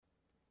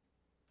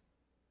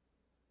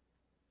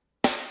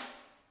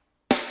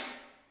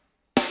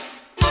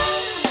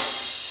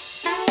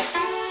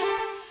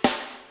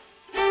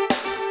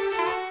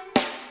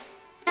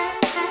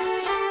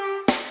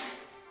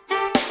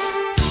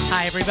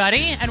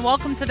everybody, and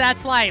welcome to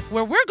That's Life,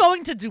 where we're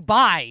going to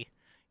Dubai.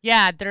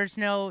 Yeah, there's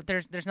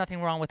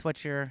nothing wrong with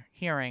what you're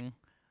hearing.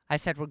 I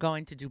said we're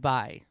going to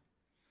Dubai,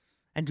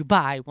 and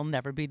Dubai will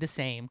never be the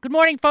same. Good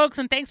morning, folks,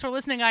 and thanks for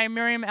listening. I am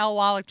Miriam L.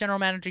 Wallach, General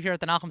Manager here at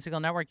the Nachum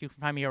Segal Network. You can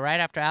find me here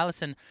right after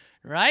Allison,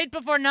 right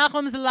before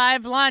Nachum's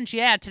live lunch.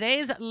 Yeah,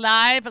 today's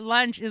live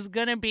lunch is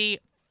going to be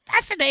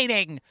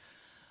fascinating.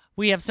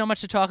 We have so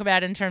much to talk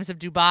about in terms of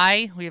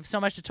Dubai. We have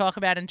so much to talk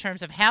about in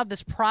terms of how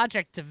this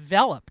project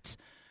developed,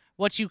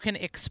 what you can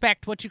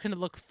expect, what you can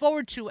look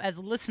forward to as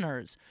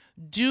listeners.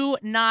 Do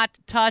not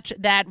touch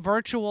that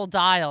virtual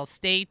dial.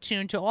 Stay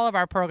tuned to all of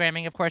our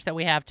programming, of course, that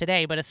we have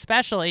today, but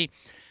especially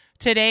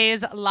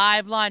today's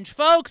live lunch.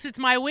 Folks, it's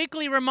my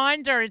weekly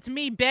reminder. It's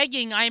me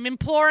begging. I am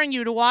imploring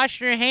you to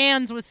wash your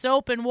hands with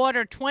soap and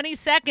water 20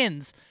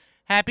 seconds.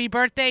 Happy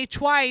birthday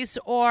twice,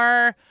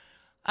 or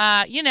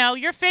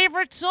your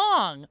favorite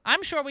song.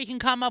 I'm sure we can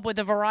come up with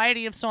a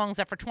variety of songs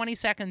that for 20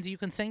 seconds you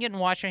can sing it and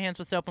wash your hands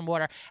with soap and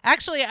water.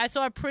 Actually, I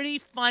saw a pretty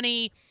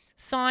funny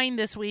sign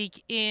this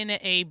week in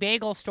a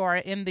bagel store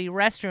in the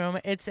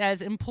restroom. It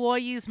says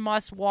employees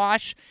must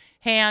wash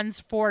your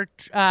hands before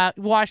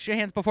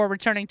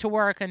returning to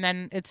work, and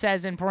then it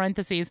says in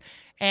parentheses,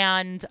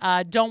 and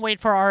don't wait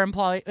for our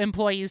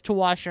employees to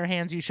wash your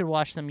hands. You should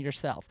wash them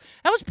yourself.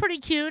 That was pretty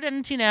cute,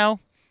 and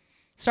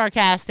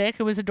sarcastic.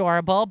 It was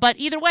adorable. But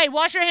either way,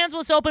 wash your hands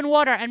with soap and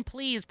water, and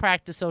please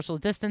practice social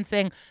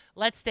distancing.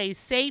 Let's stay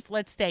safe.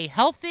 Let's stay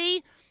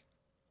healthy.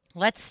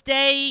 Let's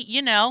stay,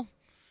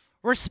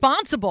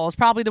 responsible is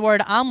probably the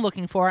word I'm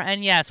looking for.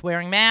 And yes,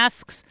 wearing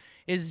masks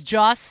is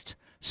just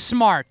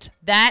smart.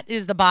 That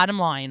is the bottom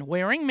line.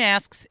 Wearing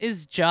masks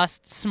is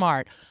just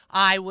smart.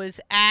 I was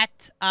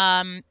at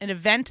an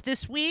event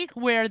this week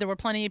where there were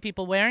plenty of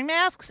people wearing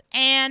masks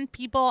and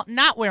people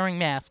not wearing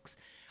masks.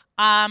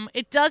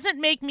 It doesn't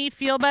make me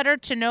feel better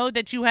to know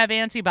that you have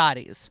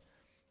antibodies.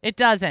 It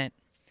doesn't.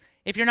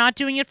 If you're not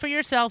doing it for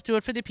yourself, do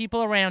it for the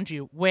people around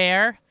you.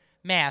 Wear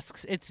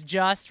masks. It's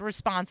just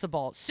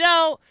responsible.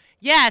 So,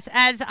 yes,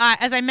 as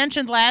I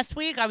mentioned last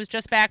week, I was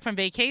just back from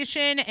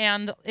vacation,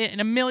 and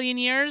in a million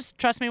years,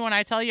 trust me when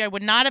I tell you, I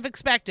would not have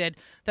expected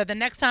that the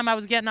next time I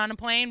was getting on a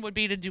plane would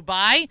be to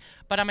Dubai,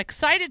 but I'm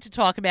excited to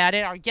talk about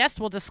it. Our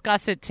guest will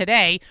discuss it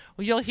today.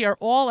 Well, you'll hear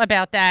all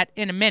about that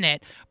in a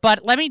minute,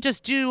 but let me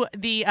just do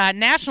the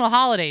national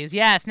holidays.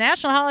 Yes,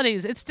 national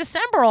holidays. It's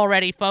December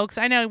already, folks.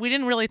 I know we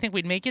didn't really think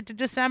we'd make it to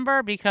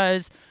December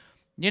because,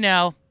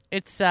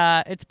 it's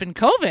been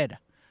COVID.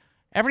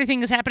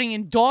 Everything is happening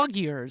in dog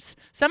years.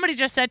 Somebody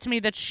just said to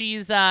me that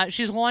she's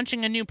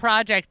launching a new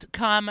project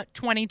come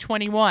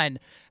 2021.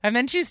 And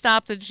then she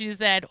stopped and she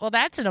said, well,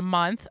 that's in a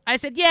month. I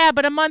said, yeah,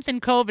 but a month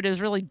in COVID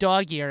is really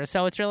dog years,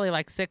 so it's really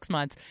like 6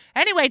 months.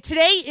 Anyway,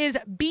 today is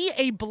Be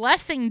a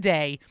Blessing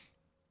Day.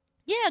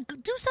 Yeah,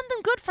 do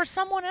something good for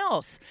someone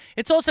else.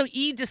 It's also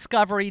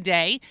E-Discovery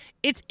Day.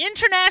 It's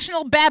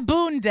International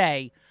Baboon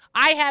Day.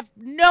 I have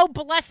no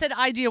blessed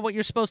idea what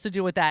you're supposed to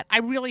do with that.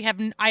 I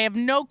have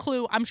no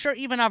clue. I'm sure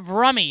even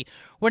Avrami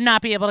would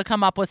not be able to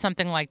come up with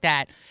something like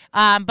that.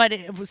 But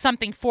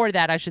something for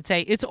that, I should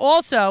say. It's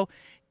also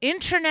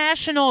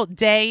International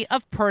Day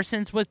of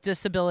Persons with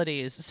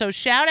Disabilities. So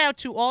shout out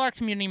to all our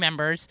community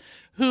members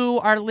who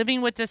are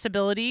living with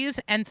disabilities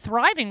and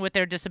thriving with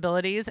their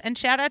disabilities, and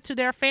shout out to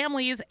their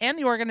families and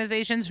the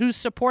organizations who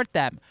support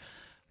them.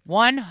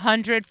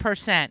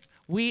 100%.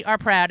 We are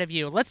proud of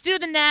you. Let's do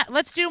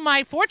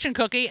my fortune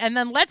cookie, and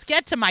then let's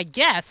get to my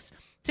guest.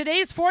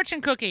 Today's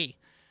fortune cookie.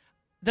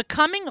 The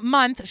coming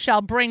month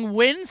shall bring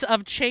winds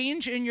of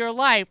change in your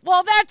life.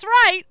 Well, that's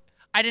right.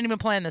 I didn't even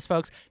plan this,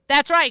 folks.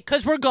 That's right,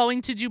 because we're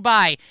going to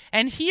Dubai.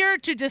 And here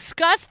to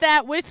discuss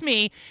that with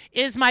me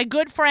is my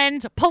good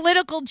friend,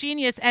 political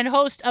genius, and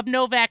host of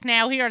Novak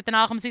Now here at the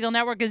Nachum Segal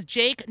Network is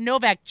Jake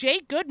Novak.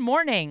 Jake, good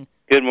morning.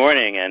 Good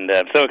morning, and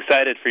I'm so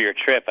excited for your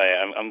trip.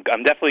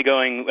 I'm definitely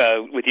going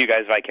with you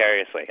guys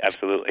vicariously,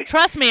 absolutely.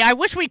 Trust me, I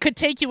wish we could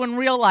take you in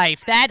real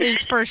life. That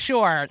is for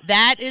sure.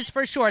 That is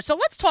for sure. So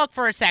let's talk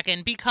for a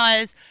second,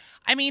 because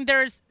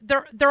there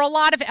are a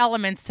lot of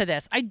elements to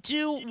this. I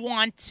do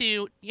want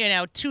to,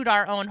 toot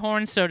our own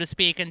horn, so to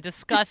speak, and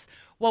discuss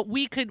what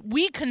we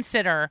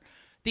consider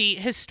the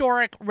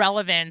historic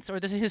relevance or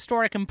the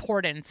historic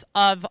importance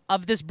of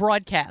this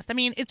broadcast.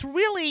 It's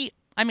really,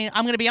 I'm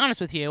going to be honest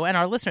with you and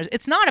our listeners.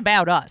 It's not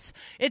about us.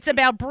 It's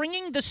about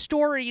bringing the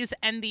stories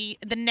and the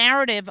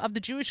narrative of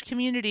the Jewish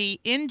community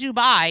in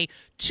Dubai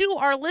to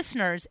our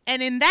listeners.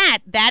 And in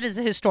that is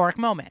a historic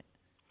moment.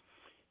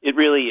 It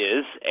really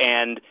is.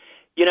 And,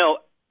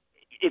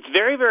 it's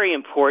very, very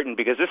important,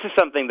 because this is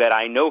something that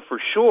I know for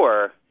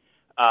sure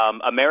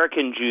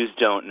American Jews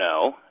don't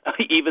know,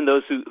 even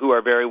those who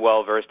are very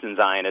well versed in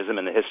Zionism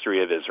and the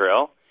history of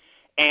Israel.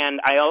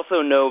 And I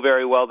also know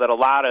very well that a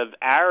lot of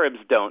Arabs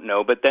don't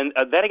know. But then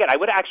again, I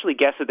would actually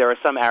guess that there are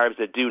some Arabs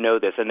that do know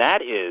this, and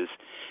that is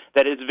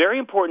that it's very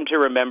important to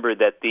remember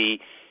that the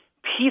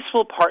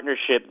peaceful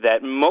partnership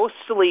that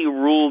mostly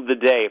ruled the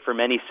day for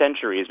many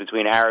centuries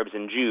between Arabs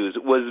and Jews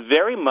was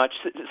very much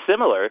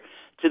similar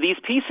to these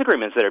peace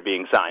agreements that are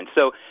being signed.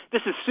 So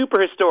this is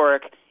super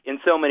historic in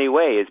so many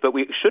ways, but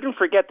we shouldn't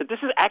forget that this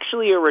is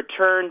actually a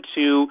return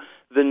to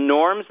the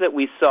norms that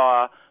we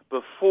saw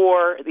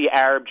before the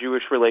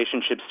Arab-Jewish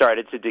relationship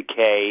started to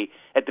decay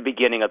at the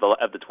beginning of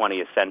the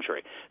 20th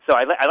century. So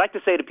I like to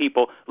say to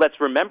people, let's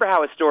remember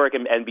how historic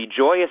and be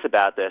joyous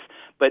about this,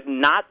 but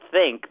not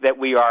think that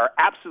we are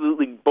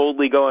absolutely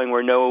boldly going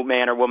where no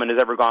man or woman has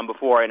ever gone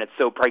before, and it's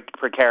so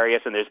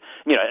precarious, and there's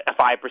a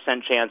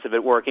 5% chance of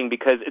it working,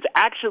 because it's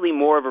actually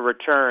more of a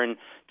return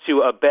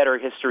to a better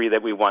history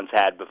that we once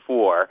had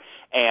before,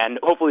 and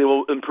hopefully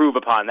we'll improve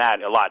upon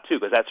that a lot too,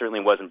 because that certainly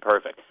wasn't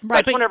perfect. Right,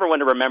 I just want everyone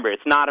to remember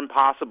it's not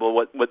impossible.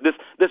 What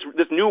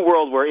this new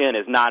world we're in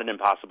is not an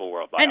impossible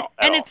world at all.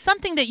 And it's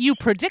something that you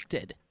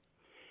predicted.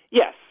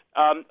 Yes,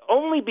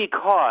 only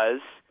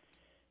because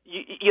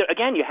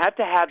again you have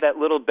to have that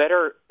little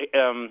better,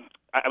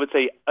 I would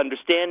say,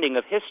 understanding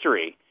of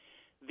history.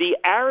 The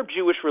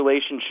Arab-Jewish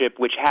relationship,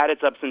 which had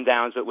its ups and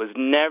downs but was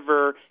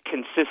never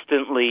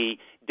consistently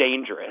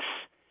dangerous,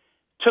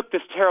 took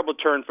this terrible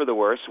turn for the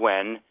worse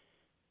when,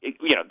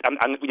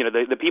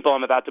 the people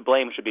I'm about to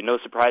blame should be no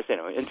surprise to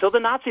anyone, until the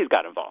Nazis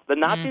got involved. The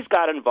Nazis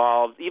got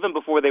involved, even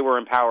before they were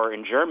in power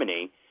in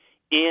Germany,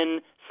 in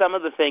some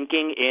of the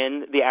thinking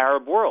in the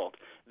Arab world.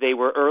 They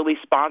were early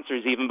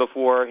sponsors, even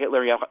before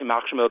Hitler and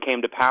Yamach Shimon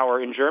came to power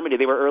in Germany.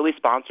 They were early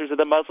sponsors of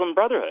the Muslim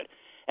Brotherhood.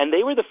 And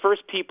they were the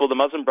first people, the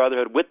Muslim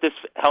Brotherhood, with this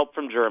help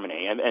from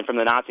Germany, and from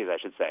the Nazis, I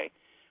should say,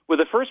 were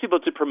the first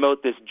people to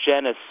promote this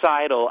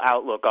genocidal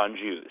outlook on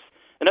Jews.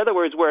 In other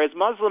words, whereas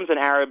Muslims and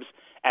Arabs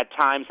at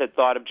times had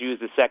thought of Jews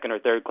as second- or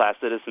third-class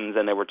citizens,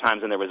 and there were times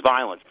when there was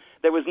violence,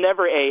 there was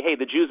never hey,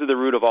 the Jews are the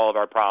root of all of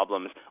our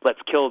problems, let's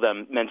kill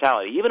them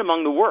mentality, even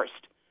among the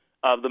worst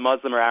of the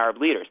Muslim or Arab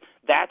leaders.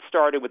 That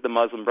started with the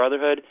Muslim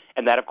Brotherhood,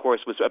 and that, of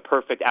course, was a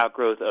perfect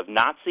outgrowth of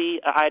Nazi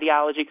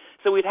ideology.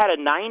 So we've had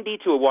a 90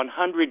 to a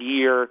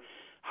 100-year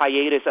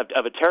hiatus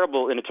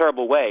in a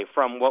terrible way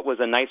from what was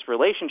a nice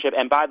relationship.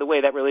 And by the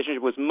way, that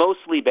relationship was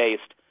mostly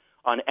based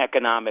on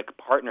economic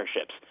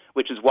partnerships,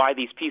 which is why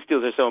these peace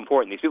deals are so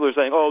important. These people are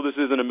saying,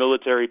 this isn't a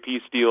military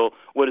peace deal.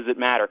 What does it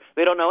matter?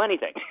 They don't know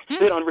anything.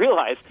 They don't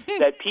realize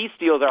that peace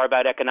deals are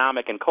about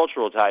economic and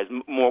cultural ties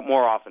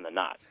more often than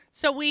not.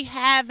 So we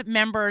have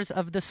members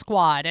of the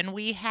Squad, and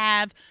we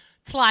have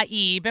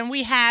Tlaib, and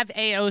we have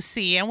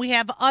AOC, and we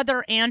have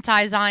other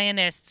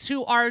anti-Zionists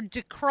who are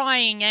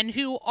decrying and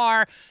who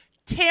are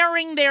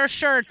tearing their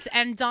shirts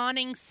and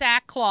donning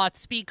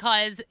sackcloths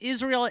because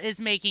Israel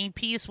is making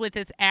peace with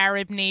its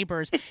Arab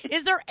neighbors.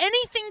 Is there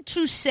anything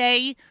to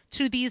say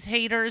to these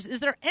haters?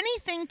 Is there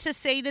anything to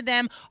say to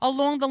them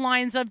along the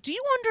lines of, do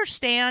you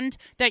understand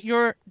that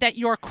you're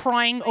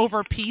crying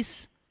over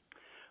peace?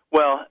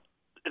 Well,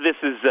 this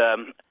is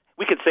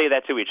we could say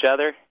that to each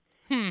other,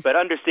 but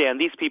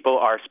understand these people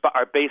are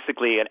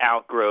basically an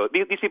outgrowth.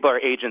 These people are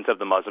agents of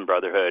the Muslim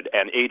Brotherhood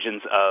and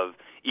agents of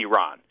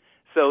Iran.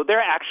 So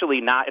they're actually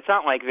not, it's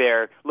not like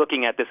they're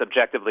looking at this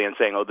objectively and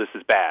saying, this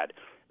is bad.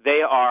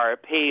 They are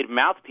paid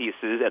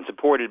mouthpieces and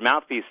supported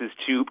mouthpieces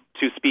to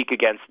speak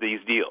against these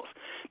deals.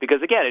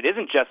 Because, again, it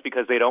isn't just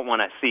because they don't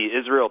want to see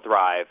Israel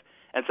thrive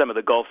and some of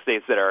the Gulf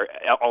states that are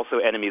also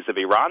enemies of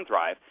Iran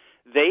thrive.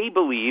 They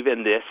believe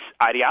in this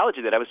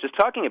ideology that I was just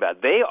talking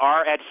about. They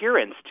are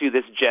adherents to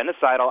this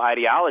genocidal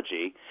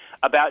ideology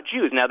about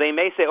Jews. Now, they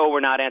may say,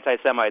 we're not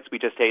anti-Semites, we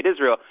just hate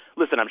Israel.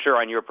 Listen, I'm sure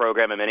on your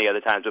program and many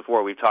other times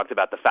before we've talked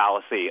about the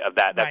fallacy of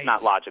that. That's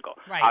not logical.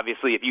 Right.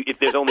 Obviously, if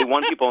there's only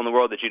one people in the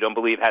world that you don't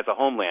believe has a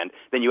homeland,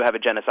 then you have a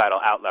genocidal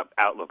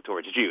outlook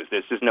towards Jews.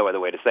 There's just no other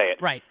way to say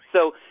it. Right.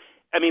 So,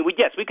 I mean, we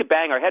could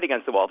bang our head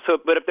against the wall.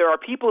 But if there are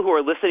people who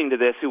are listening to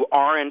this who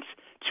aren't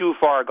too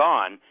far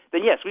gone,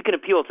 then yes, we can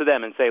appeal to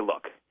them and say,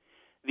 look,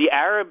 the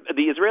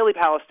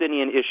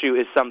Israeli-Palestinian issue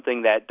is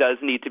something that does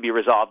need to be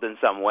resolved in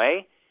some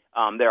way.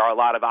 There are a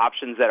lot of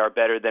options that are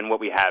better than what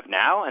we have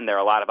now, and there are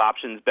a lot of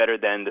options better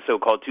than the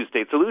so-called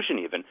two-state solution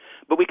even.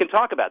 But we can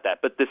talk about that.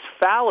 But this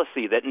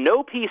fallacy that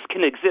no peace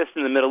can exist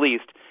in the Middle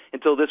East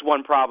until this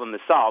one problem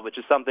is solved, which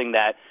is something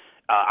that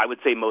I would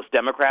say most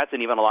Democrats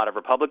and even a lot of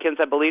Republicans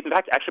have believed. In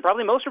fact, actually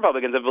probably most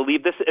Republicans have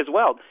believed this as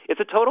well. It's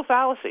a total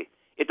fallacy.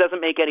 It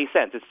doesn't make any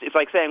sense. It's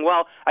like saying,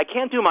 I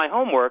can't do my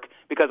homework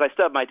because I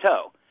stubbed my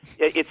toe.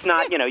 It's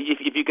not,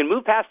 if you can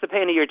move past the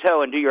pain of your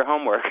toe and do your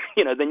homework,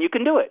 then you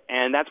can do it.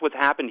 And that's what's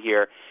happened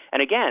here.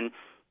 And again,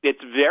 it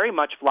very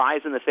much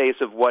flies in the face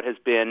of what has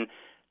been,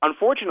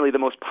 unfortunately, the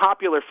most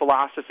popular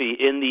philosophy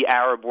in the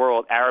Arab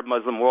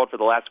Muslim world for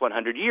the last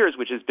 100 years,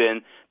 which has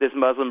been this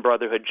Muslim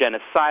Brotherhood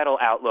genocidal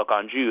outlook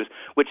on Jews,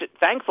 which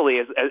thankfully,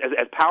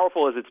 as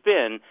powerful as it's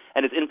been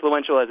and as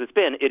influential as it's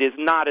been, it is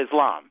not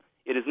Islam.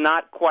 It is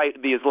not quite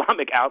the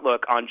Islamic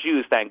outlook on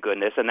Jews, thank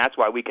goodness, and that's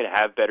why we can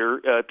have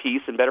better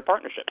peace and better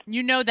partnership.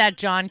 You know that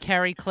John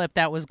Kerry clip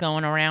that was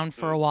going around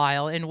for a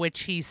while in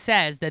which he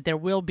says that there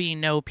will be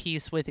no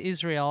peace with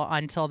Israel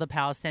until the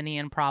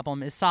Palestinian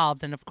problem is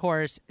solved. And, of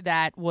course,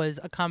 that was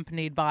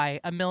accompanied by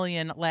a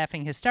million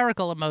laughing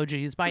hysterical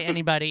emojis by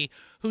anybody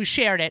who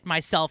shared it,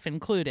 myself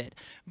included,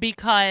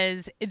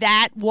 because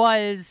that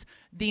was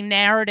the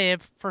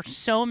narrative for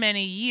so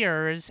many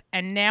years,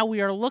 and now we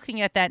are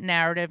looking at that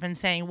narrative and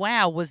saying,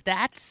 wow, was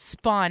that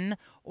spun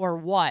or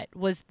what?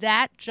 Was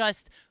that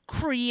just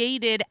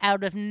created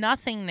out of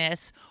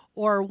nothingness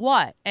or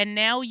what? And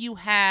now you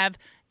have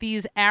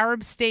these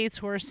Arab states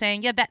who are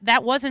saying, yeah,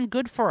 that wasn't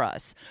good for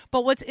us.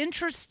 But what's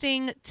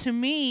interesting to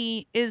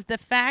me is the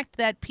fact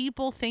that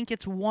people think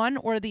it's one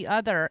or the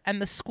other,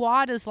 and the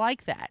Squad is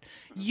like that.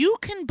 You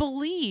can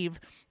believe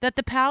that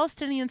the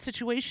Palestinian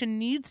situation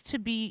needs to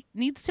be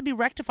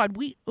rectified.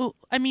 We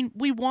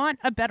want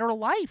a better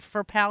life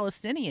for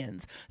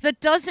Palestinians. That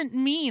doesn't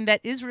mean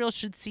that Israel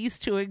should cease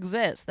to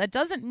exist. That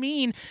doesn't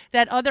mean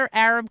that other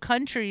Arab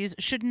countries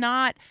should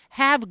not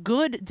have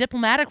good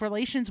diplomatic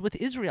relations with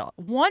Israel.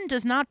 One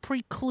does not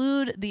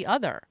preclude the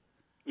other.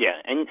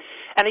 Yeah, and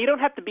you don't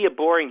have to be a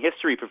boring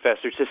history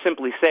professor to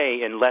simply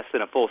say in less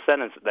than a full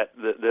sentence that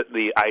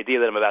the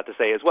idea that I'm about to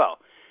say as well.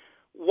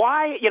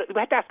 Why? We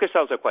have to ask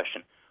ourselves a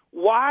question.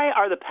 Why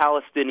are the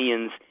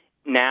Palestinians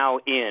now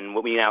in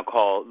what we now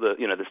call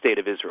the state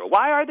of Israel?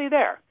 Why are they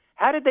there?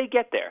 How did they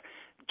get there?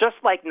 Just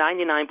like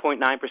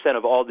 99.9%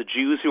 of all the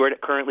Jews who are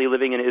currently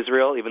living in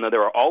Israel, even though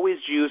there are always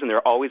Jews and there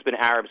have always been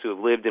Arabs who have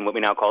lived in what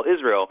we now call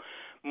Israel,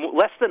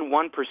 less than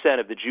 1%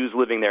 of the Jews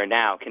living there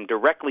now can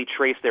directly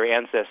trace their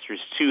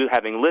ancestors to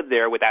having lived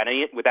there without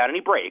any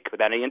break,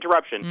 without any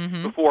interruption,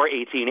 before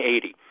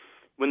 1880.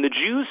 When the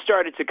Jews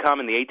started to come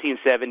in the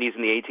 1870s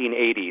and the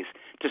 1880s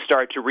to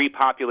start to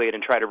repopulate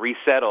and try to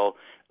resettle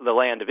the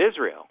land of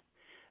Israel,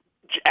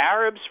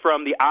 Arabs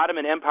from the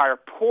Ottoman Empire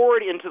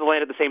poured into the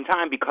land at the same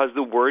time because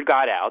the word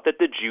got out that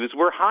the Jews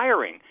were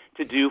hiring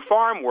to do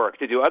farm work,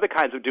 to do other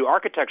kinds of, do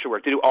architecture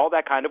work, to do all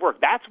that kind of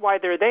work. That's why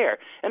they're there.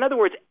 In other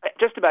words,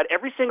 just about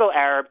every single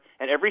Arab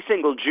and every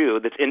single Jew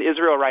that's in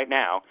Israel right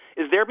now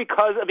is there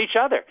because of each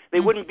other.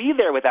 They wouldn't be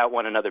there without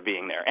one another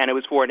being there. And it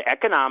was for an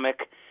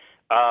economic,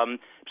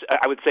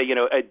 I would say,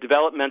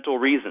 developmental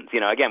reasons.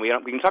 Again, we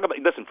can talk about,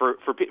 listen,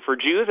 for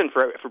Jews and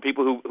for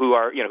people who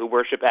are, who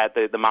worship at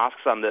the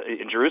mosques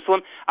in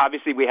Jerusalem,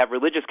 obviously we have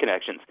religious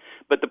connections.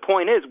 But the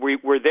point is,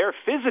 we're there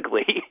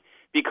physically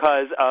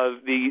because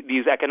of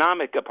these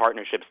economic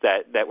partnerships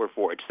that were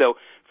forged. So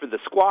for the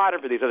Squad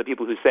and for these other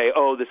people who say,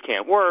 oh, this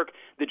can't work,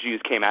 the Jews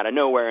came out of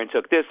nowhere and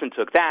took this and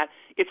took that,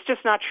 it's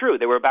just not true.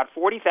 There were about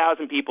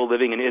 40,000 people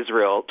living in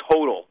Israel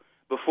total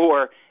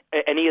before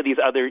any of these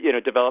other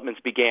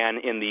developments began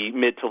in the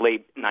mid to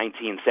late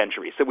 19th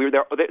century. So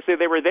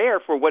they were there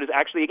for what is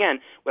actually, again,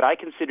 what I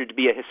consider to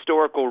be a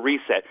historical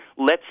reset.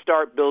 Let's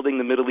start building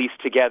the Middle East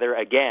together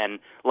again,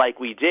 like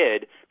we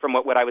did from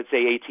what I would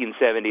say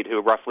 1870 to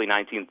roughly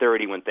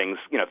 1930, when things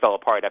fell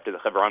apart after the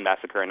Hebron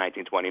massacre in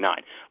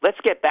 1929. Let's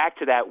get back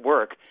to that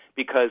work,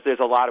 because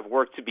there's a lot of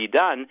work to be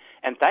done,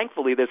 and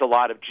thankfully there's a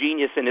lot of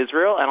genius in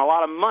Israel and a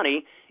lot of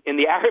money in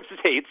the Arab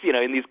states,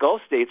 in these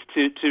Gulf states,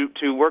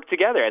 to work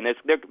together. And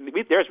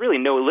there's really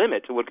no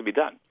limit to what can be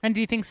done. And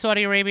do you think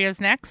Saudi Arabia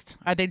is next?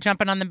 Are they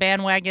jumping on the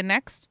bandwagon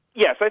next?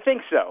 Yes, I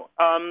think so.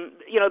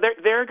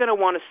 They're going to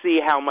want to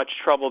see how much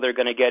trouble they're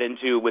going to get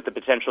into with the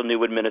potential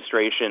new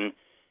administration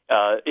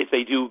if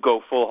they do go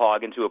full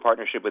hog into a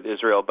partnership with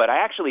Israel. But I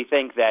actually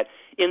think that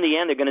in the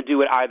end they're going to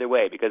do it either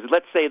way, because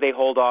let's say they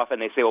hold off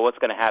and they say, well, what's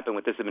going to happen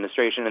with this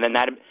administration? And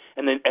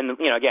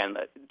then again,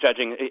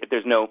 judging if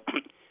there's no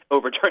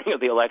overturning of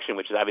the election,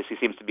 which obviously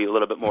seems to be a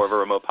little bit more of a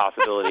remote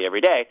possibility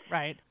every day.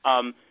 Right.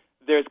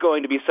 There's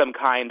going to be some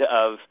kind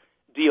of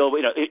deal.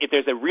 If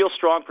there's a real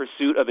strong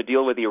pursuit of a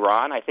deal with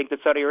Iran, I think that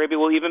Saudi Arabia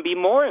will even be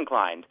more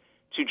inclined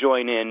to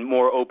join in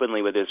more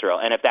openly with Israel.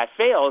 And if that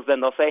fails,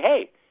 then they'll say,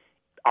 hey,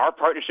 our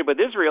partnership with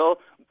Israel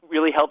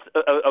really helped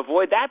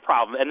avoid that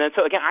problem. And then,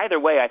 so again,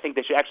 either way, I think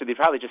they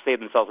probably just save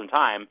themselves some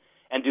time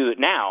and do it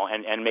now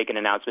and make an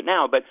announcement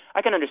now. But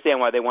I can understand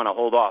why they want to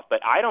hold off.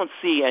 But I don't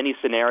see any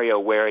scenario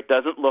where it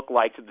doesn't look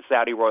like to the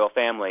Saudi royal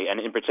family, and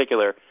in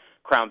particular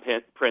Crown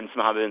Prince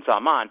Mohammed bin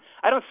Salman,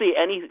 I don't see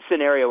any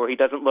scenario where he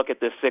doesn't look at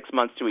this 6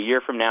 months to a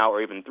year from now,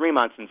 or even 3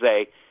 months, and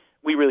say,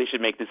 we really should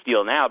make this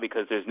deal now,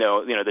 because there's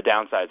the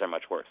downsides are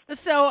much worse.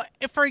 So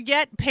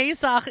forget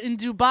Pesach in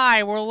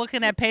Dubai. We're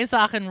looking at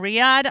Pesach in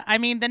Riyadh. I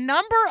mean, the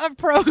number of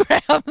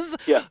programs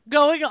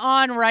going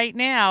on right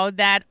now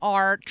that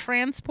are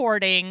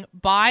transporting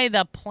by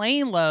the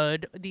plane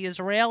load the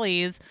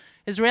Israelis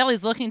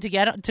looking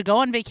to go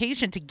on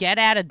vacation, to get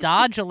out of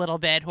Dodge a little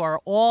bit, who are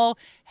all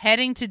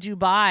heading to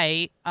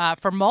Dubai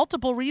for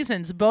multiple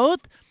reasons,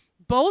 both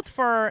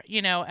for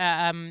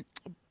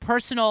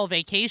personal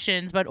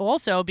vacations, but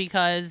also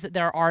because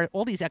there are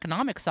all these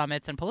economic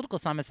summits and political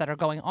summits that are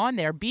going on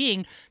there,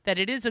 being that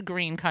it is a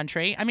green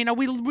country. I mean, are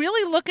we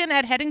really looking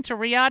at heading to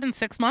Riyadh in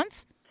 6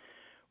 months?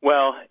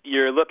 Well,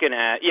 you're looking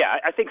at,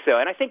 I think so.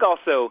 And I think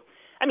also,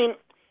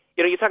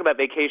 you talk about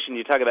vacation,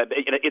 you talk about,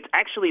 it's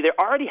actually, there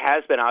already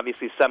has been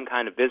obviously some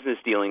kind of business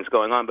dealings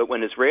going on, but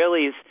when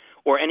Israelis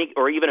or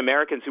even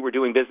Americans who were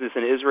doing business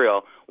in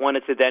Israel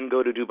wanted to then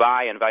go to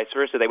Dubai and vice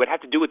versa, they would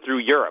have to do it through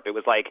Europe. It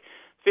was like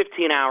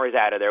 15 hours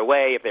out of their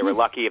way, if they were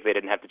lucky, if they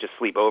didn't have to just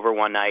sleep over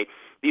one night.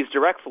 These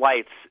direct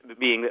flights,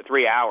 being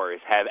 3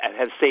 hours, have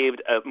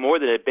saved more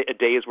than a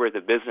day's worth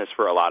of business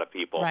for a lot of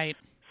people. Right.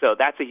 So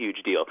that's a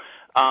huge deal.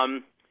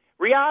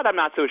 Riyadh, I'm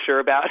not so sure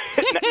about.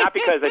 Not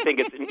because I think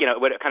it's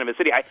what kind of a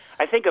city.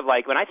 I think of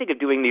when I think of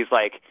doing these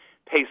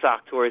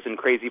Pesach tours in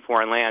crazy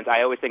foreign lands,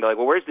 I always think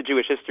well, where's the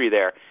Jewish history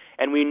there?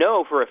 And we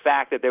know for a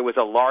fact that there was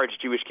a large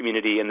Jewish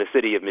community in the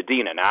city of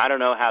Medina. Now I don't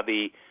know how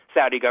the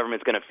Saudi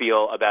government's going to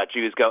feel about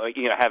Jews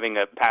having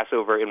a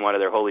Passover in one of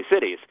their holy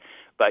cities.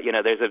 But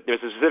there's a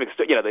specific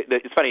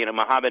it's funny.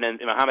 Muhammad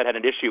had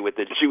an issue with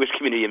the Jewish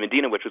community in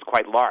Medina, which was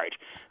quite large.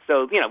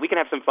 So we can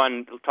have some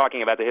fun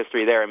talking about the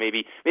history there, and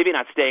maybe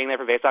not staying there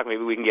for Pesach.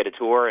 Maybe we can get a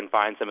tour and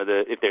find some of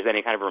if there's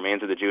any kind of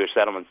remains of the Jewish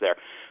settlements there.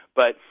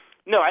 But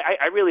no,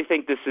 I really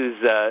think this is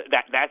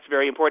that's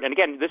very important. And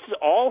again, this is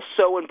all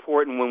so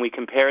important when we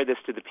compare this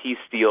to the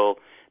peace deal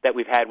that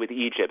we've had with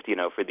Egypt,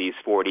 for these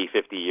 40,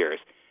 50 years,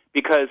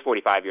 because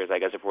 45 years, I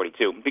guess, or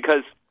 42,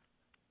 because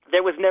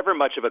there was never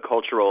much of a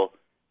cultural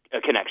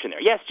connection there.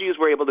 Yes, Jews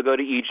were able to go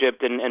to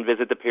Egypt and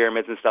visit the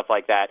pyramids and stuff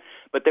like that,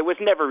 but there was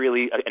never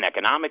really an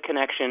economic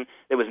connection.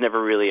 There was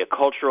never really a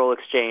cultural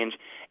exchange,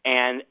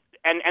 and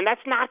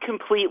that's not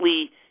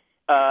completely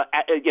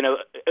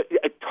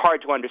it's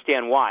hard to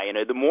understand why.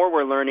 The more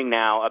we're learning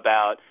now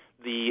about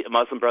the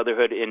Muslim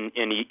Brotherhood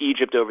in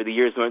Egypt over the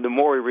years, the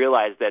more we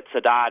realize that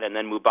Sadat and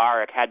then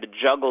Mubarak had to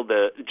juggle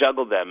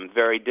them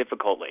very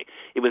difficultly.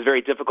 It was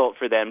very difficult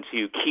for them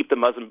to keep the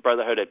Muslim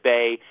Brotherhood at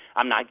bay.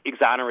 I'm not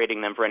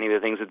exonerating them for any of the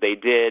things that they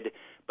did,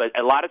 but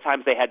a lot of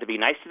times they had to be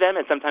nice to them,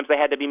 and sometimes they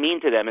had to be mean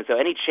to them. And so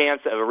any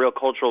chance of a real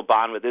cultural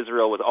bond with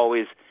Israel was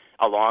always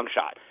a long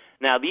shot.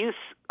 Now, these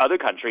other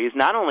countries,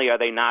 not only are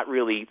they not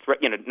really,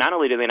 not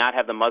only do they not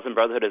have the Muslim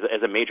Brotherhood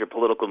as a major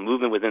political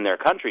movement within their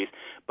countries,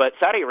 but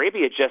Saudi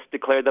Arabia just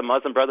declared the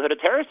Muslim Brotherhood a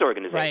terrorist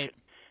organization. Right.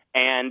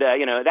 And,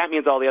 that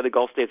means all the other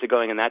Gulf states are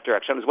going in that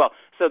direction as well.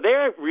 So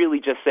they're really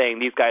just saying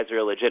these guys are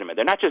illegitimate.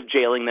 They're not just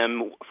jailing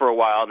them for a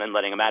while and then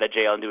letting them out of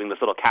jail and doing this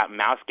little cat and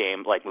mouse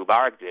game like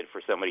Mubarak did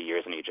for so many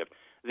years in Egypt.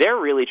 They're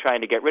really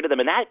trying to get rid of them,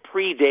 and that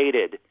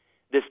predated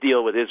this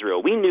deal with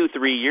Israel. We knew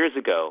 3 years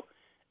ago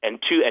and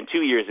 2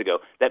 years ago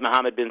that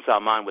Mohammed bin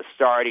Salman was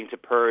starting to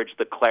purge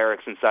the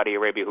clerics in Saudi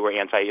Arabia who were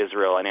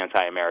anti-Israel and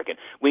anti-American.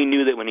 We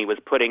knew that when he was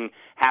putting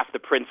half the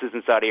princes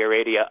in Saudi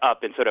Arabia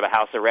up in sort of a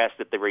house arrest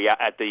at the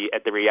Riyadh,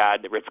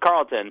 the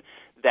Ritz-Carlton,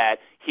 that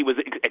he was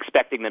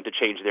expecting them to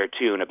change their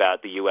tune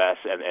about the U.S.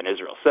 and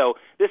Israel. So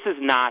this is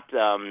not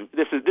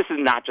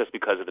just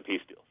because of the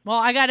peace deal. Well,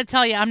 I got to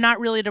tell you, I'm not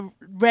really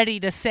ready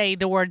to say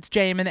the words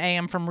JM and the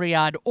AM from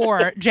Riyadh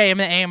or JM and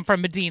the AM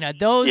from Medina.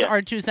 Those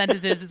are two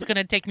sentences. It's going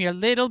to take me a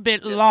little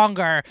bit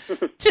longer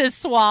to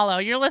swallow.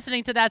 You're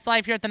listening to That's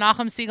Life here at the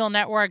Nachum Segal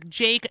Network.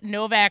 Jake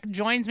Novak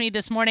joins me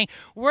this morning.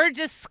 We're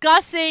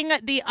discussing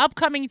the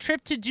upcoming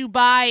trip to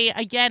Dubai.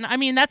 Again, I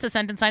mean, that's a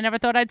sentence I never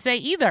thought I'd say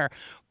either.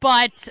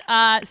 But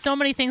so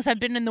many things have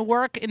been in the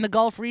work in the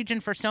Gulf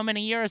region for so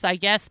many years. I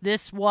guess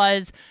this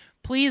was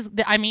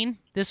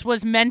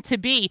meant to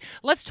be.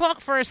 Let's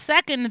talk for a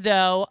second,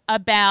 though,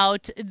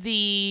 about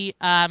the,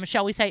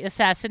 shall we say,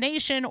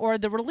 assassination or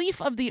the relief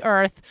of the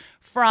earth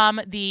from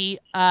the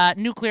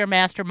nuclear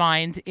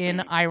mastermind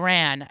in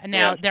Iran.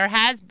 Now, there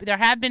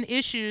have been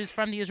issues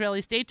from the Israeli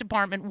State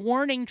Department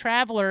warning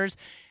travelers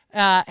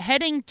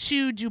heading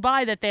to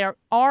Dubai that there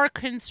are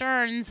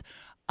concerns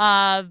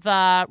of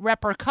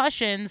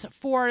repercussions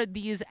for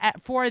this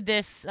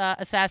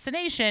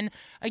assassination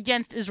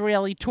against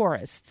Israeli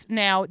tourists.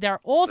 Now, there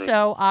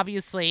also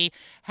obviously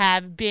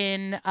have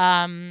been,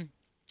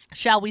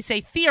 shall we say,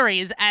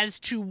 theories as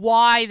to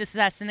why this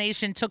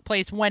assassination took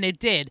place when it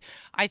did.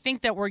 I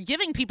think that we're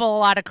giving people a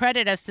lot of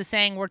credit as to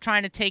saying we're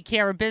trying to take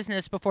care of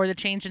business before the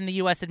change in the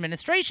U.S.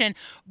 administration.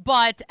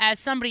 But as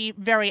somebody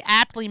very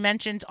aptly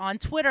mentioned on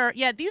Twitter,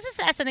 these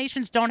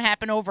assassinations don't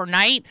happen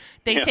overnight.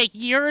 They take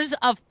years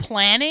of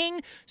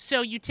planning.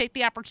 So you take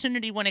the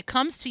opportunity when it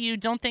comes to you.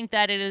 Don't think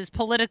that it is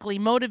politically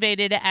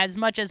motivated as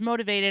much as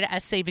motivated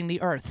as saving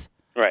the earth.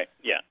 Right.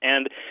 Yeah.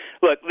 And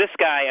look, this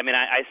guy. I mean,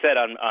 I said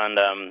on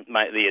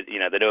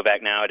the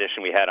Novak Now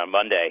edition we had on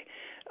Monday.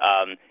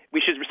 We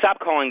should stop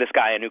calling this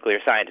guy a nuclear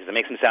scientist. It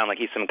makes him sound like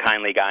he's some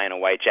kindly guy in a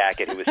white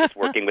jacket who was just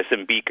working with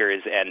some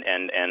beakers and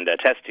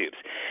test tubes.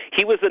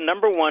 He was the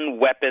number one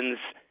weapons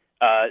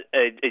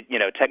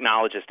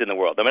technologist in the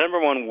world, the number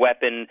one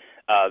weapon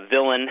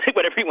villain,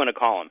 whatever you want to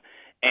call him,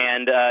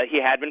 and he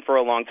had been for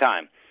a long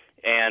time.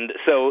 And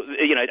so,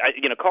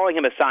 calling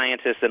him a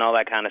scientist and all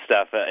that kind of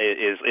stuff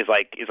is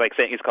like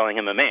saying he's calling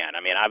him a man.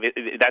 I mean,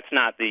 that's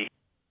not the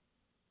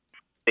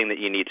thing that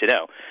you need to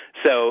know.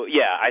 So,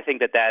 I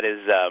think that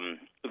is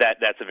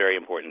that's a very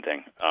important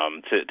thing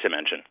to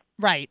mention.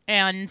 Right,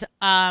 and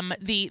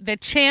the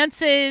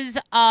chances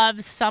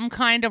of some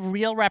kind of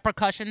real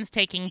repercussions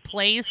taking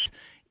place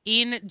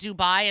in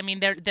Dubai, I mean,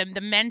 the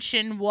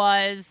mention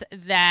was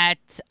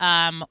that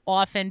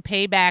often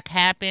payback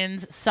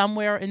happens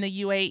somewhere in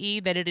the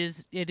UAE, that it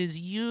is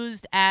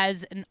used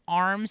as an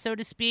arm, so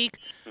to speak,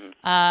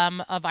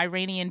 of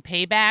Iranian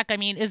payback. I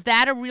mean, is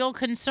that a real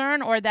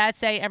concern, or that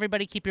say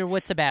everybody keep your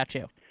wits about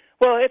you?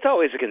 Well, it's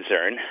always a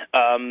concern,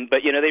 but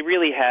they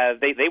really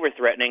have. They were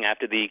threatening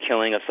after the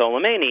killing of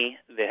Soleimani,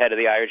 the head of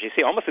the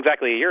IRGC, almost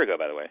exactly a year ago,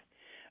 by the way.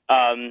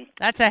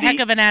 That's a heck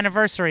of an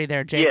anniversary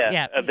there, Jake.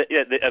 Yeah, of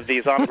the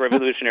Islamic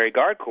Revolutionary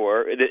Guard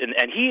Corps, and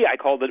I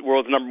called the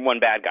world's number one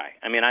bad guy.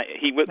 I mean,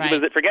 he was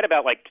forget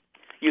about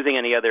using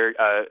any other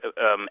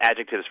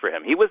adjectives for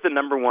him. He was the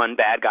number one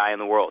bad guy in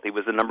the world. He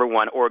was the number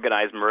one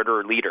organized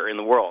murderer leader in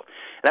the world.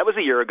 That was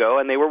a year ago,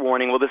 and they were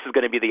warning, well, this is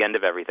going to be the end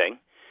of everything,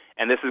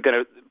 and this is going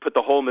to put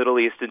the whole Middle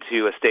East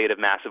into a state of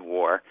massive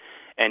war,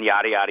 and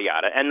yada, yada,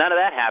 yada. And none of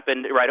that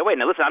happened right away.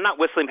 Now, listen, I'm not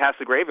whistling past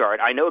the graveyard.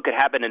 I know it could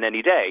happen in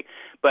any day,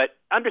 but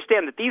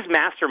understand that these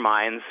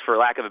masterminds, for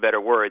lack of a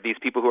better word, these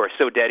people who are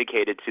so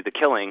dedicated to the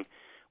killing,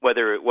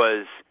 whether it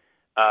was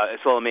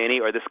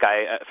Soleimani or this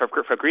guy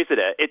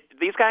Fakhrizadeh,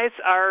 these guys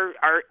are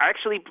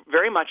actually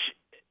very much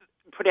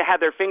have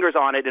their fingers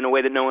on it in a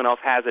way that no one else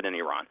has it in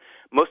Iran.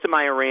 Most of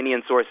my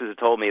Iranian sources have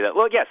told me that,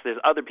 well, yes, there's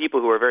other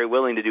people who are very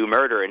willing to do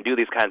murder and do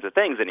these kinds of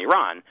things in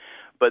Iran,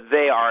 but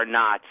they are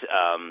not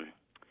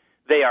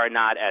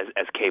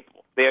as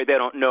capable. They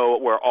don't know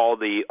where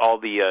they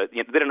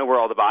don't know where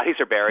all the bodies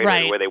are buried,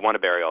 or where they want to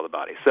bury all the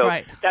bodies. So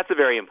that's a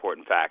very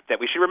important fact that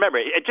we should remember.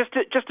 Just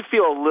to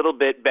feel a little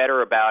bit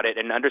better about it,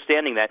 and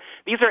understanding that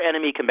these are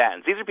enemy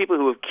combatants. These are people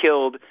who have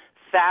killed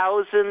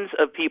thousands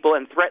of people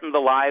and threatened the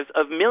lives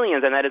of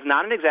millions, and that is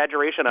not an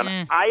exaggeration on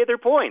either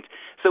point.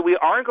 So we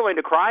aren't going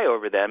to cry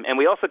over them, and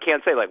we also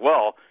can't say,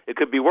 well, it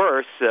could be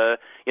worse.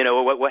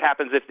 What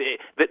happens if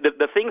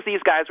the things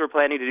these guys were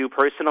planning to do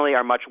personally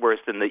are much worse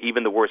than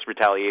even the worst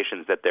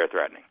retaliations that they're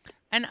threatening.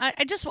 And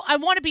I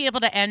want to be able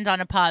to end on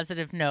a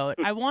positive note.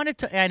 I want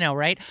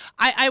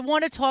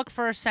to talk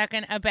for a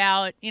second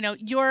about,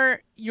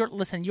 you're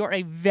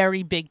a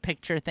very big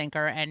picture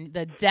thinker, and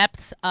the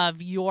depths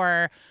of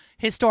your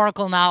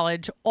historical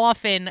knowledge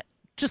often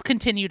just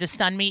continue to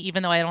stun me,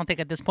 even though I don't think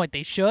at this point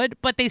they should,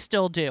 but they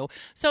still do.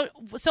 So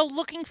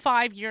looking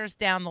 5 years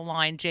down the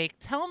line, Jake,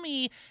 tell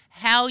me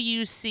how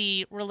you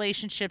see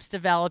relationships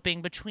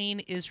developing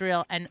between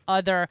Israel and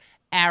other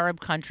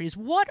Arab countries.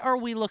 What are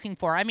we looking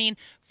for? I mean,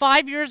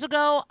 5 years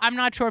ago, I'm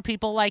not sure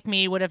people like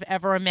me would have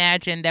ever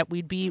imagined that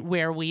we'd be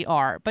where we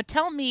are. But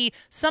tell me,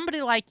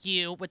 somebody like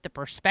you, with the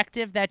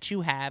perspective that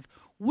you have,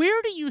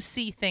 where do you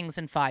see things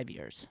in 5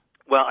 years?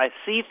 Well, I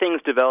see things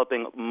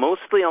developing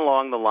mostly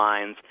along the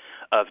lines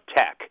of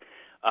tech.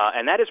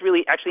 And that is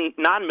really actually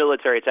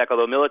non-military tech,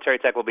 although military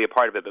tech will be a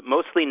part of it, but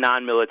mostly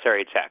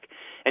non-military tech.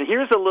 And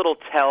here's a little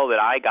tell that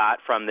I got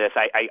from this.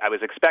 I was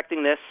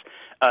expecting this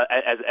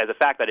as a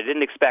fact, but I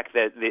didn't expect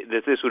that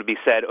this would be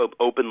said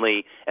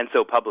openly and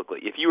so publicly.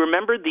 If you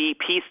remember the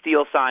peace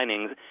deal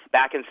signings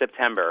back in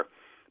September,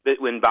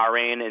 when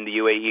Bahrain and the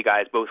UAE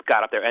guys both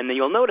got up there, and then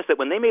you'll notice that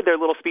when they made their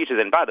little speeches,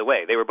 and by the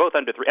way, they were both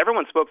under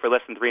everyone spoke for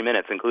less than 3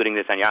 minutes, including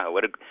Netanyahu.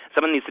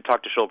 Someone needs to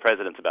talk to Shul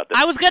presidents about this.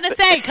 I was going to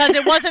say, because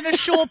it wasn't a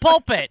Shul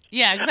pulpit.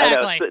 Yeah,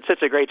 exactly. I know, it's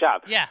such a great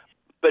job. Yeah.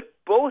 But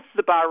both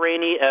the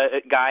Bahraini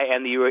guy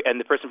and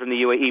the person from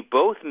the UAE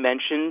both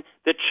mentioned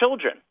the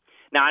children.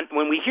 Now,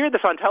 when we hear this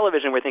on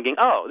television, we're thinking,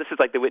 oh, this is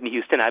like the Whitney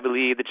Houston, I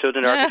believe the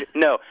children are...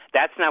 No,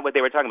 that's not what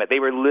they were talking about.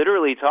 They were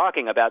literally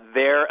talking about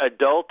their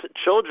adult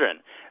children,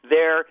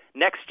 their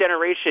next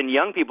generation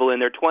young people in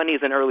their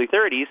 20s and early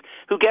 30s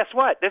who, guess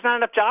what? There's not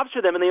enough jobs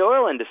for them in the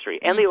oil industry,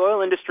 and the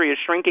oil industry is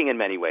shrinking in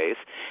many ways.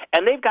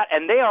 And they've got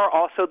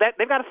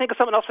to think of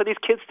something else for these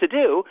kids to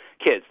do.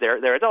 Kids,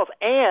 they're adults,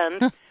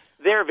 and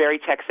they're very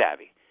tech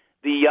savvy.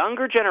 The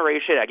younger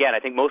generation, again,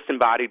 I think most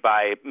embodied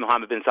by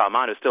Mohammed bin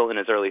Salman, who's still in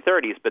his early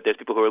 30s, but there's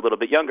people who are a little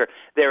bit younger.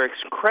 They're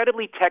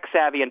incredibly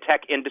tech-savvy and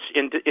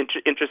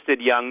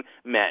tech-interested young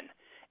men.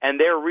 And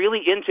they're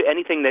really into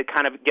anything that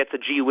kind of gets a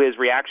gee-whiz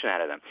reaction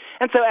out of them.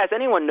 And so as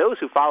anyone knows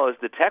who follows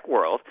the tech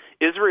world,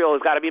 Israel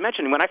has got to be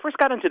mentioned. When I first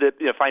got into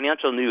the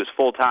financial news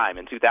full-time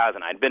in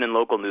 2000, I'd been in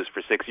local news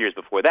for 6 years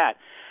before that,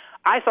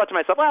 I thought to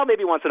myself, well,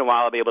 maybe once in a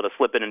while I'll be able to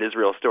slip in an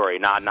Israel story.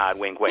 Nod, nod,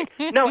 wink, wink.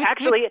 No,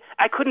 actually,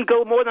 I couldn't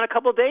go more than a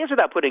couple of days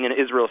without putting in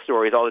Israel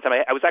stories all the time.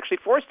 I was actually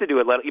forced to do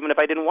it, even if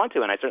I didn't want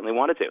to, and I certainly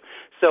wanted to.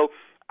 So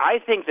I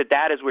think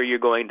that is where you're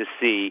going to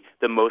see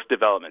the most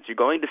developments. You're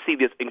going to see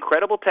these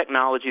incredible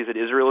technologies that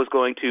Israel is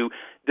going to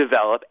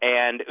develop,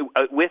 and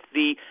with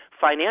the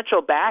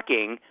financial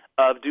backing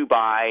of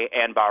Dubai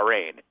and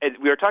Bahrain.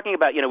 We were talking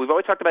about, we've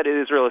always talked about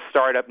Israel as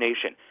startup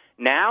nation.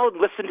 Now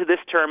listen to this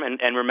term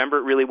and remember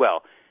it really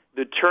well.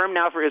 The term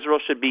now for Israel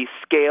should be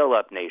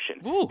scale-up nation.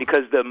 Ooh.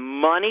 Because the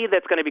money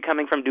that's going to be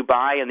coming from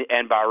Dubai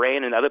and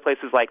Bahrain and other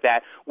places like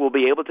that will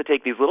be able to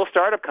take these little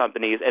startup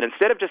companies, and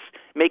instead of just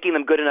making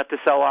them good enough to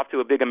sell off to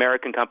a big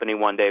American company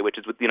one day, which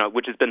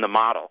has been the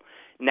model,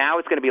 now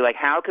it's going to be like,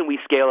 how can we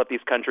scale up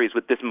these countries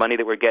with this money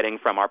that we're getting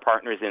from our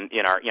partners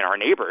in our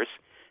neighbors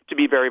to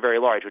be very, very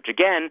large, which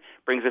again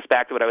brings us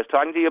back to what I was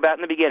talking to you about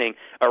in the beginning,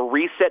 a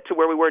reset to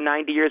where we were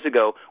 90 years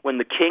ago when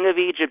the king of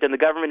Egypt and the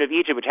government of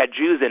Egypt, which had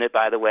Jews in it,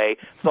 by the way,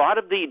 thought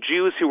of the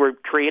Jews who were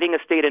creating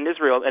a state in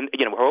Israel and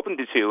were hoping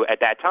to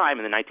at that time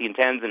in the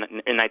 1910s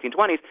and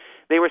 1920s.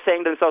 They were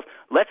saying to themselves,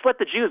 let's let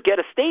the Jews get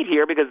a state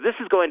here because this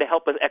is going to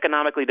help us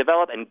economically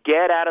develop and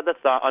get out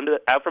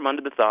from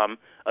under the thumb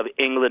of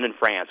England and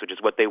France, which is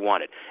what they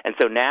wanted. And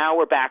so now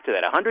we're back to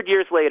that. 100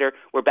 years later,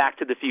 we're back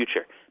to the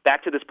future,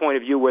 back to this point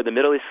of view where the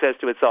Middle East says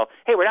to itself,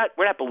 hey, we're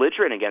not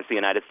belligerent against the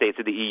United States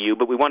or the EU,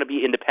 but we want to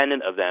be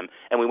independent of them,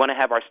 and we want to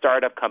have our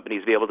startup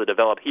companies be able to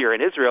develop here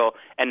in Israel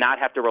and not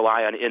have to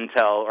rely on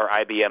Intel or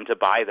IBM to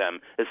buy them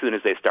as soon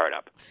as they start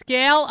up.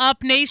 Scale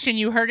Up Nation,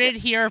 you heard it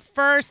here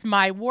first.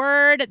 My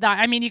word.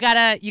 I mean, you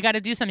gotta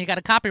do something. You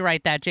gotta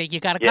copyright that, Jake. You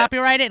gotta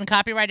copyright it and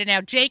copyright it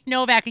now. Jake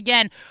Novak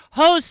again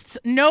hosts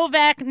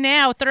Novak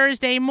Now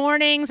Thursday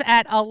mornings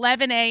at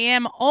 11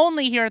 a.m.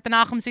 only here at the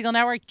Nachum Segal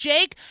Network.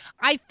 Jake,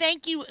 I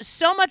thank you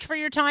so much for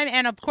your time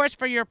and, of course,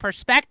 for your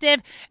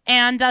perspective.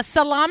 And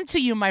salam to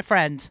you, my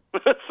friend.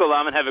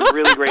 Salam, and have a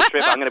really great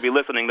trip. I'm going to be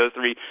listening those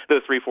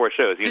 4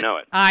 shows. You know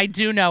it. I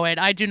do know it.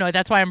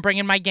 That's why I'm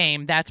bringing my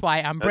game.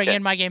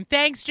 My game.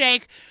 Thanks,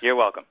 Jake. You're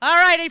welcome. All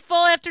right, a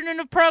full afternoon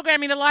of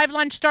programming. The live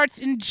lunch starts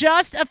in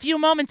just a few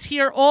moments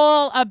here,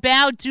 all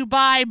about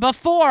Dubai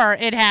before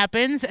it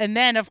happens. And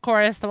then, of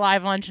course, the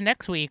live lunch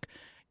next week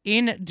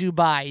in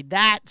Dubai.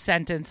 That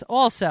sentence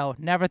also,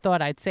 never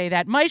thought I'd say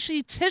that.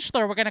 Maishi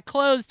Tischler, we're going to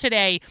close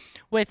today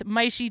with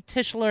Maishi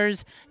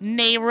Tischler's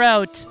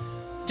Neirot.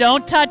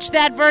 Don't touch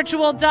that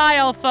virtual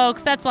dial,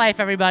 folks. That's life,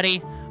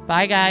 everybody.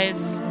 Bye,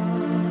 guys.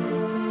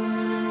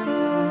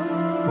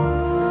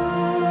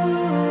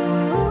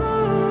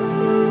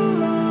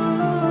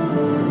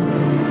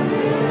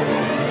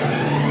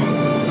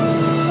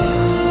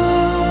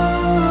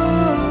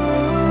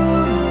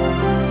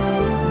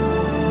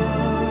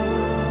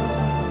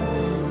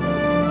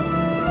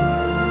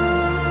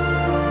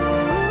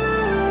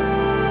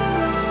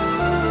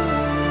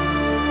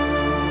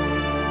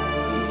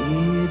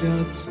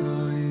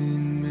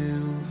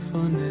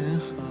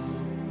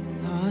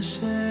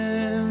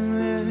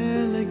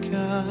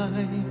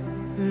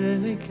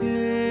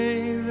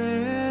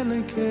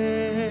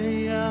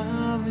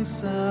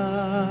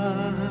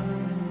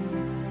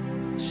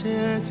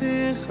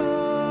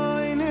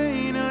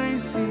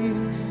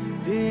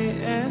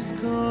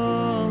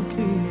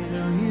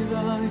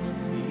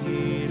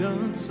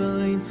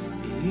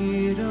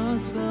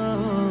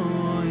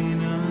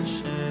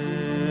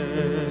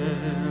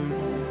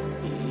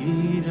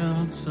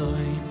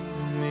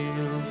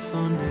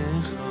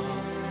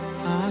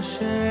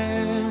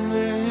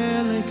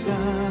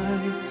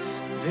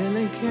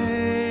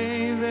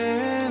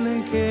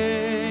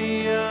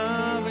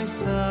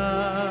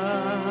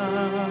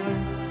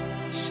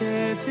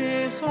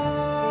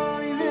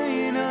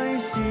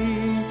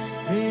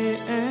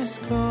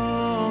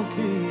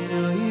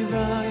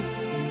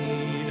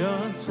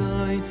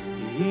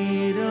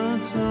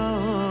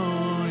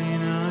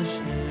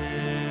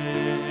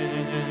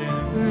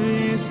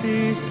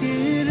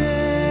 Ski